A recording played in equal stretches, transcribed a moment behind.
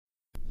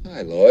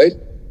Hi, Lloyd.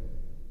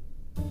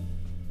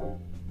 A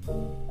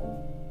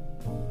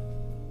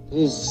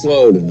little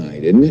slow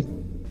tonight, isn't it?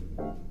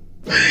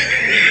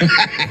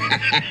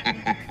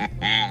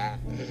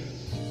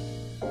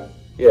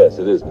 Yes,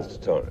 it is,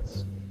 Mr.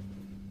 Torrance.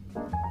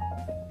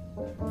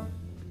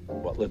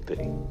 What'll it be?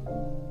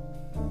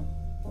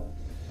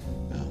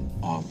 I'm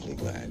awfully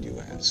glad you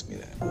asked me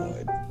that,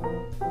 Lloyd.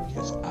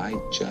 Because I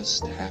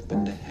just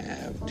happen to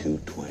have two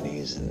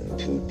 20s and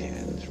two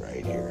 10s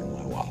right here in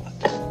my wallet.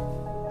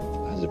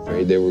 I was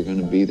afraid they were going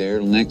to be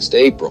there next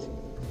April.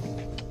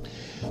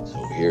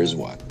 So here's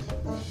what.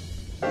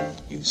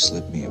 You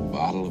slip me a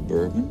bottle of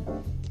bourbon,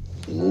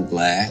 a little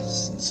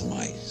glass, and some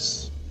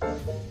ice.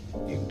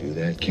 You can do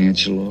that,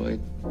 can't you,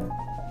 Lloyd?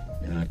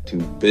 You're not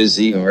too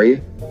busy, are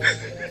you?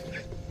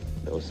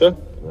 No, sir.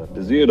 Not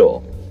busy at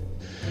all.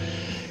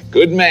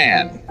 Good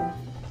man.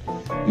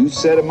 You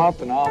set him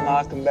up and I'll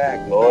knock him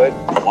back, Lloyd.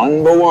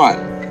 One by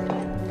one.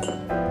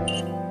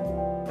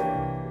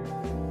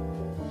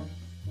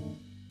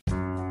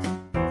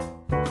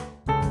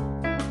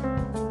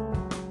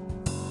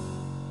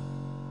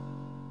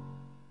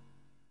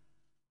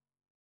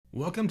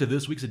 Welcome to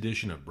this week's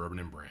edition of Bourbon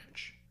and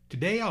Branch.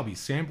 Today I'll be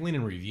sampling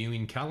and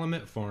reviewing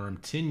Calumet Farm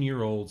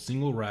 10-year-old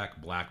single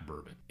rack black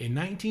bourbon. In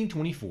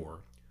 1924,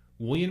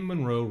 William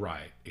Monroe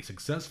Wright, a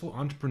successful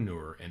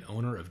entrepreneur and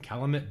owner of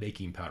Calumet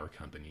Baking Powder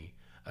Company,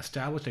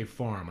 established a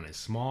farm on a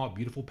small,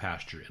 beautiful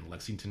pasture in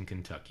Lexington,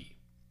 Kentucky.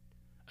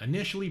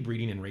 Initially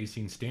breeding and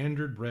racing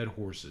standard bred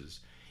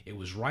horses, it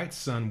was Wright's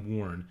son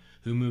Warren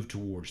who moved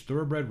towards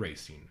thoroughbred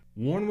racing.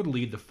 Warren would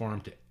lead the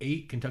farm to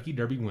 8 Kentucky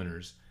Derby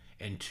winners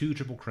and 2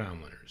 Triple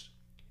Crown winners.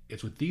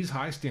 It's with these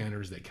high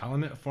standards that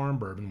Calumet Farm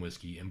Bourbon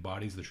Whiskey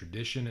embodies the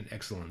tradition and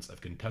excellence of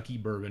Kentucky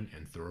bourbon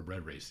and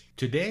thoroughbred racing.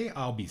 Today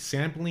I'll be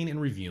sampling and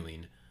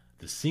reviewing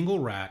the single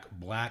rack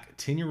black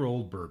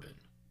 10-year-old bourbon.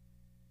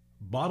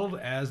 Bottled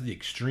as the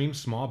extreme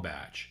small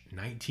batch,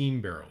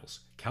 19 barrels,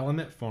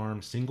 Calumet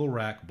Farm single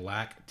rack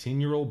black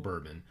 10-year-old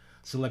bourbon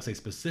selects a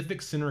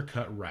specific center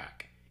cut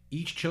rack.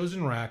 Each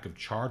chosen rack of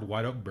charred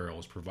white oak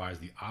barrels provides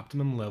the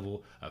optimum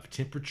level of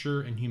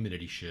temperature and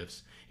humidity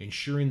shifts,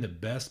 ensuring the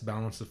best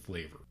balance of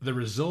flavor. The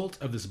result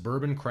of this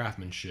bourbon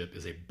craftsmanship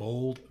is a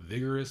bold,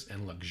 vigorous,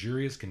 and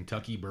luxurious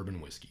Kentucky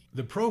bourbon whiskey.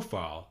 The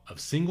profile of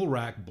single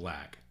rack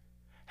black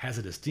has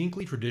a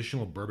distinctly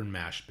traditional bourbon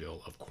mash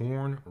bill of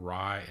corn,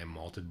 rye, and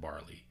malted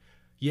barley,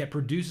 yet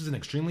produces an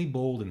extremely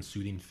bold and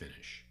soothing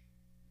finish.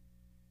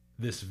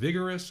 This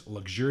vigorous,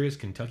 luxurious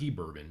Kentucky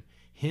bourbon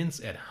hints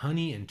at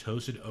honey and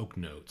toasted oak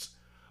notes,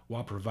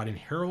 while providing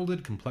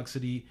heralded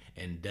complexity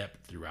and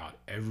depth throughout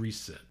every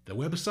sip. The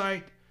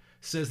website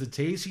says the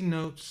tasting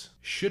notes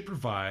should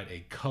provide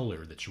a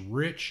color that's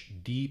rich,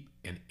 deep,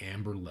 and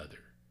amber leather.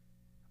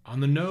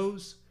 On the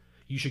nose,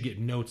 you should get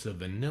notes of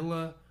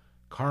vanilla,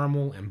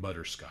 caramel, and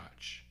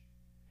butterscotch.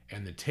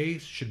 And the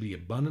taste should be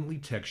abundantly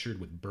textured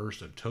with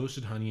bursts of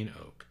toasted honey and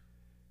oak.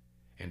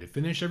 And to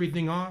finish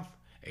everything off,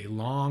 a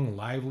long,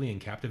 lively, and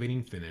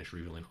captivating finish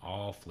revealing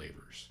all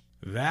flavors.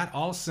 That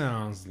all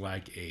sounds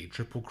like a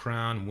Triple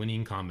Crown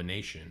winning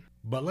combination,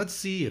 but let's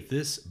see if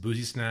this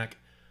boozy snack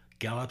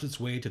gallops its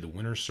way to the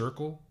winner's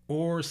circle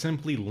or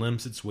simply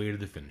limps its way to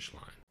the finish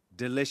line.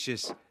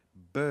 Delicious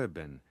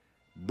bourbon,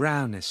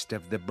 brownest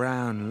of the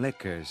brown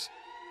liquors.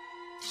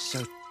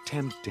 So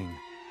tempting.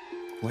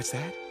 What's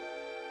that?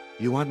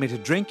 You want me to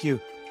drink you,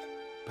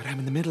 but I'm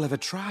in the middle of a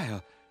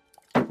trial.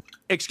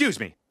 Excuse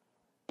me.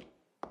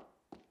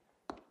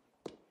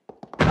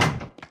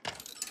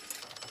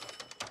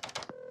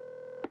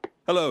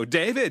 Hello,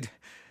 David.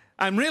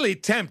 I'm really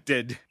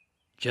tempted.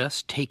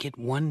 Just take it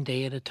one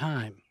day at a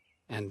time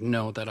and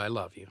know that I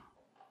love you.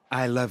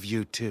 I love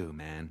you too,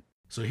 man.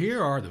 So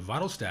here are the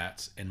vital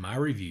stats in my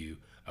review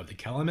of the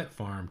Calumet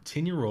Farm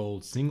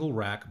 10-year-old single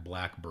rack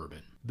black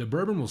bourbon. The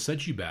bourbon will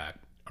set you back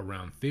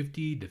around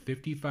 $50 to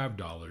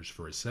 $55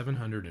 for a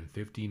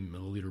 750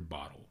 milliliter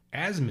bottle.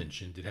 As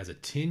mentioned, it has a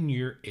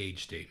 10-year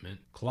age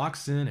statement,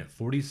 clocks in at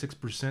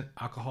 46%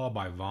 alcohol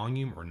by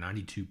volume or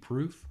 92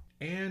 proof,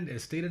 and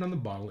as stated on the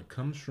bottle, it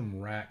comes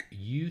from rack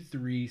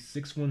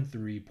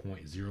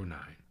U3613.09.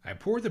 I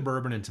poured the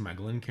bourbon into my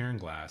Glencairn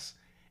glass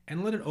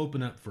and let it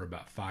open up for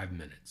about 5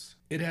 minutes.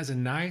 It has a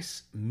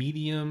nice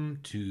medium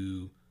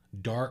to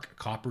dark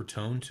copper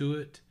tone to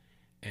it,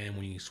 and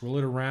when you swirl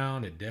it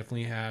around, it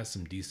definitely has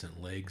some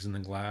decent legs in the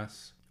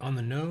glass. On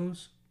the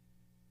nose,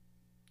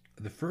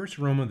 the first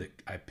aroma that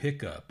I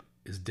pick up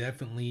is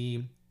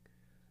definitely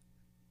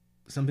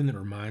something that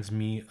reminds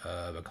me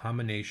of a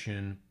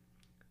combination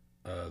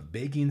of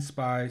baking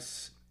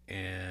spice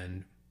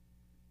and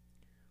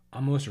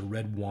almost a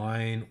red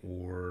wine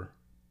or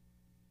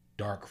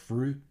dark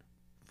fruit,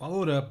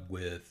 followed up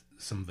with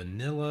some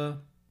vanilla,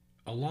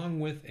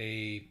 along with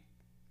a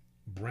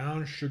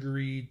brown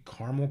sugary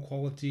caramel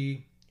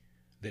quality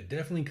that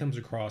definitely comes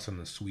across on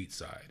the sweet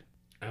side.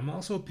 I'm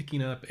also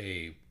picking up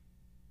a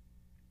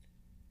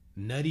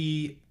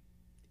nutty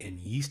and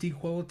yeasty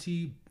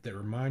quality that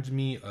reminds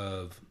me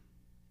of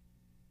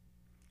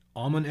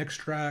almond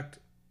extract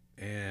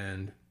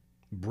and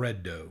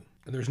bread dough.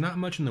 There's not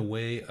much in the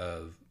way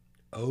of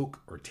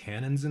oak or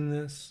tannins in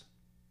this.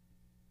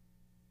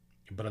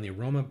 But on the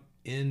aroma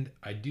end,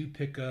 I do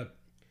pick up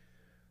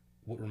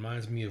what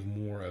reminds me of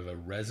more of a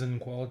resin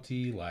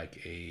quality,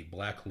 like a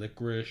black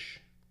licorice,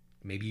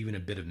 maybe even a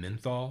bit of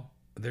menthol.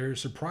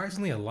 There's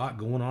surprisingly a lot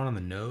going on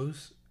the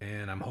nose,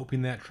 and I'm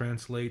hoping that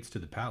translates to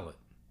the palate.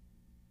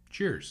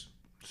 Cheers.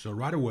 So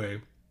right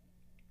away,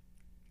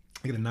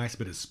 I get a nice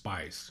bit of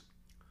spice,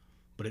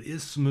 but it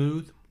is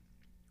smooth.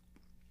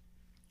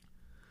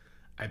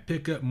 I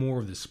pick up more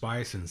of the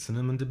spice and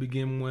cinnamon to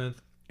begin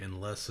with, and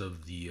less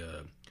of the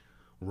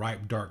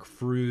ripe dark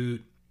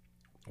fruit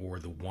or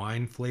the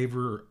wine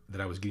flavor that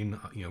I was getting,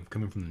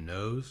 coming from the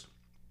nose.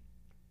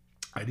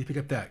 I do pick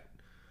up that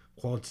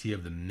quality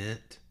of the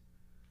mint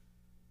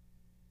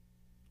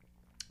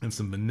and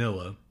some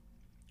vanilla.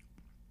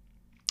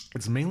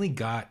 It's mainly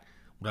got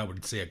what I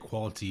would say a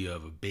quality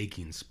of a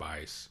baking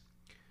spice,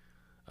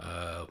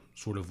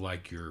 sort of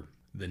like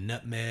the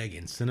nutmeg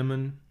and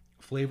cinnamon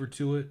flavor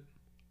to it.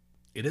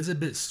 It is a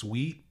bit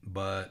sweet,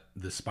 but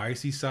the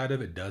spicy side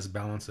of it does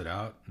balance it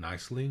out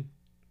nicely.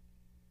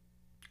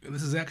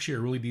 This is actually a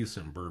really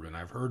decent bourbon.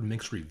 I've heard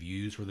mixed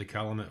reviews for the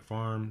Calumet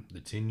Farm, the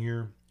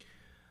 10-year.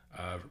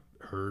 I've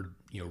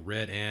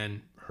read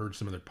and heard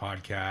some other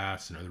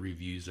podcasts and other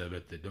reviews of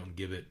it that don't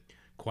give it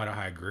quite a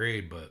high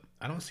grade, but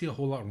I don't see a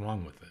whole lot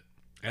wrong with it.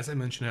 As I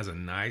mentioned, it has a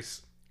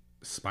nice,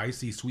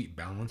 spicy, sweet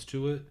balance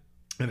to it,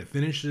 and it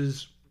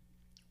finishes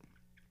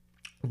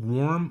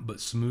warm but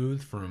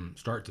smooth from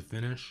start to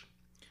finish.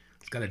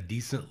 It's got a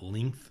decent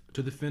length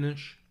to the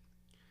finish,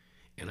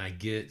 and I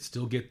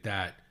still get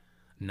that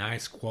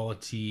nice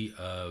quality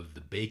of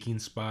the baking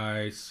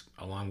spice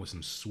along with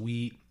some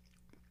sweet.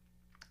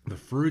 The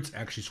fruits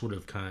actually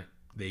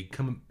they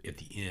come at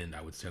the end,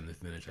 I would say, on the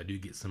finish. I do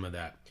get some of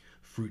that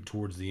fruit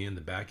towards the end,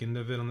 the back end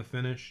of it on the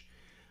finish,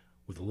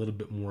 with a little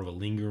bit more of a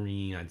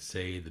lingering, I'd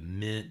say, the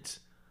mint,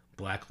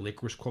 black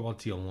licorice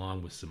quality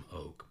along with some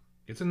oak.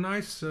 It's a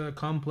nice,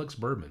 complex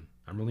bourbon.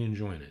 I'm really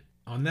enjoying it.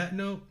 On that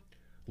note,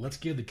 let's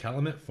give the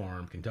Calumet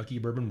Farm Kentucky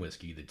Bourbon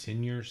Whiskey, the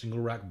 10-year single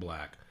rack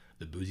black,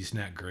 the boozy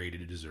snack grade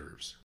it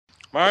deserves.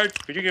 Marge,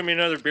 could you give me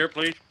another beer,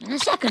 please? In a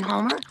second,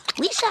 Homer.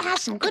 Lisa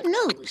has some good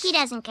news. He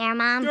doesn't care,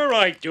 Mom. Sure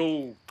I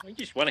do. I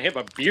just want to have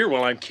a beer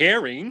while I'm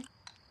carrying.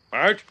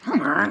 Marge?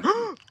 Homer.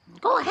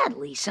 Go ahead,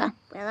 Lisa.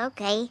 Well,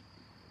 okay.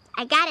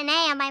 I got an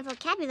A on my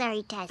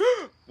vocabulary test.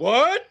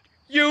 What?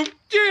 You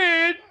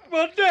did?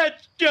 Well,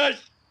 that's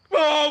just...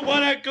 Oh,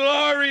 what a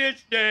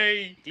glorious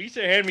day.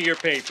 Lisa, hand me your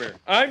paper.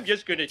 I'm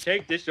just going to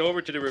take this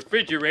over to the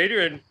refrigerator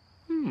and...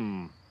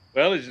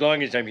 Well, as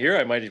long as I'm here,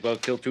 I might as well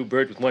kill two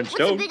birds with one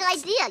stone. What's a big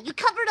idea? You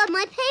covered up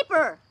my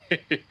paper.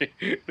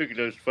 Look at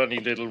those funny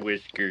little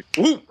whiskers.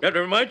 Ooh, that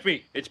reminds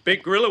me. It's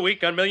Big Gorilla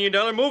Week on $1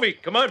 Million Movie.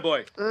 Come on,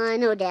 boy. I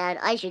know, Dad.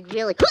 I should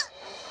really...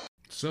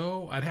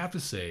 So, I'd have to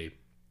say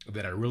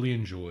that I really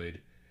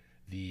enjoyed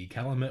the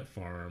Calumet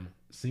Farm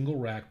Single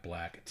Rack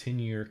Black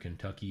 10-year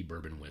Kentucky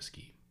Bourbon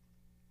Whiskey.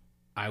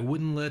 I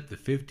wouldn't let the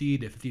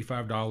 $50 to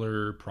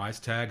 $55 price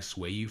tag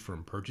sway you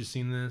from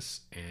purchasing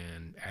this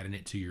and adding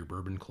it to your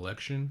bourbon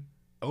collection.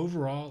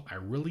 Overall, I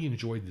really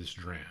enjoyed this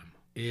dram.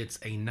 It's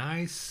a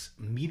nice,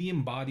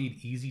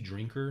 medium-bodied, easy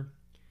drinker.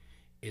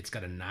 It's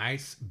got a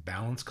nice,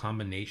 balanced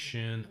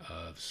combination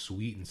of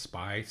sweet and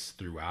spice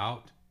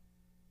throughout,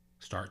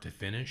 start to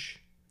finish.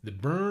 The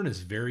burn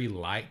is very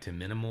light to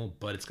minimal,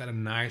 but it's got a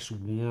nice,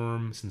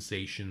 warm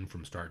sensation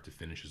from start to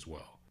finish as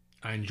well.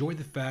 I enjoyed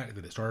the fact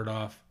that it started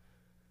off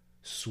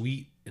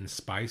sweet and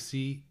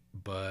spicy,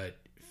 but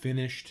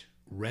finished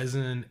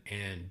resin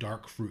and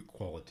dark fruit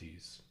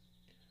qualities.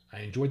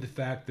 I enjoyed the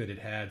fact that it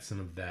had some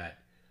of that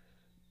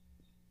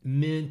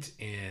mint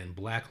and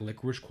black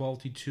licorice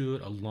quality to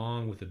it,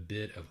 along with a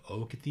bit of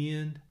oak at the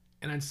end.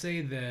 And I'd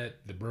say that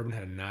the bourbon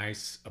had a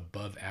nice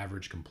above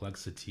average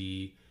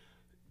complexity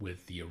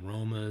with the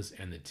aromas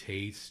and the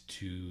taste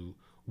to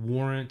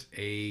warrant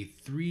a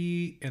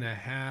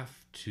 3.5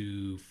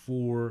 to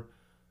 4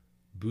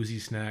 boozy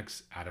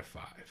snacks out of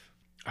 5.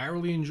 I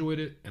really enjoyed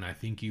it, and I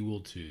think you will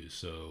too.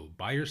 So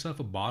buy yourself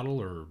a bottle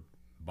or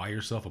buy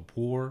yourself a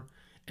pour,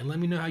 and let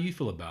me know how you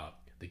feel about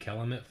the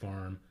Calumet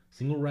Farm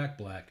Single Rack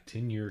Black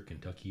 10-year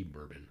Kentucky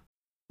Bourbon.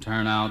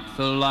 Turn out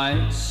the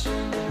lights,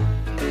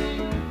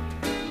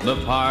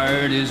 the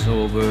party's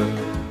over.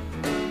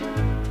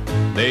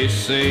 They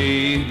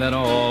say that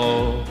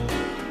all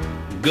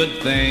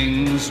good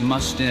things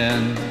must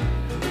end.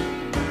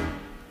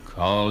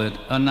 Call it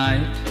a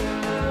night.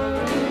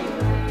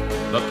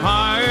 The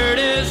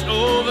party's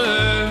over,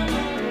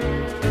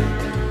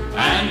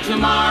 and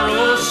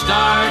tomorrow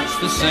starts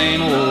the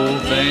same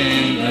old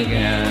thing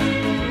again.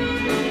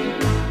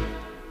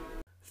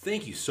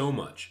 Thank you so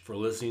much for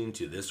listening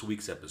to this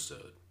week's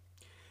episode.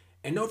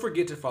 And don't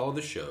forget to follow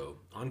the show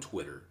on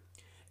Twitter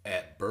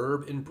at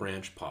Burb and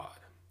Branch Pod.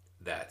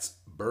 That's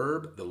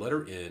Burb, the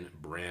letter N,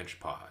 Branch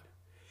Pod.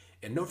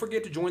 And don't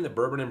forget to join the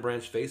Bourbon and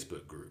Branch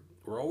Facebook group.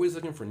 We're always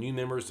looking for new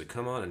members to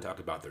come on and talk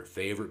about their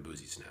favorite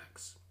boozy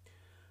snacks.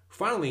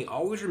 Finally,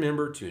 always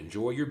remember to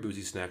enjoy your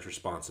boozy snacks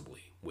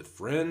responsibly, with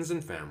friends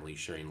and family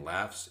sharing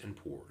laughs and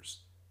pours.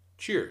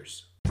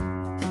 Cheers.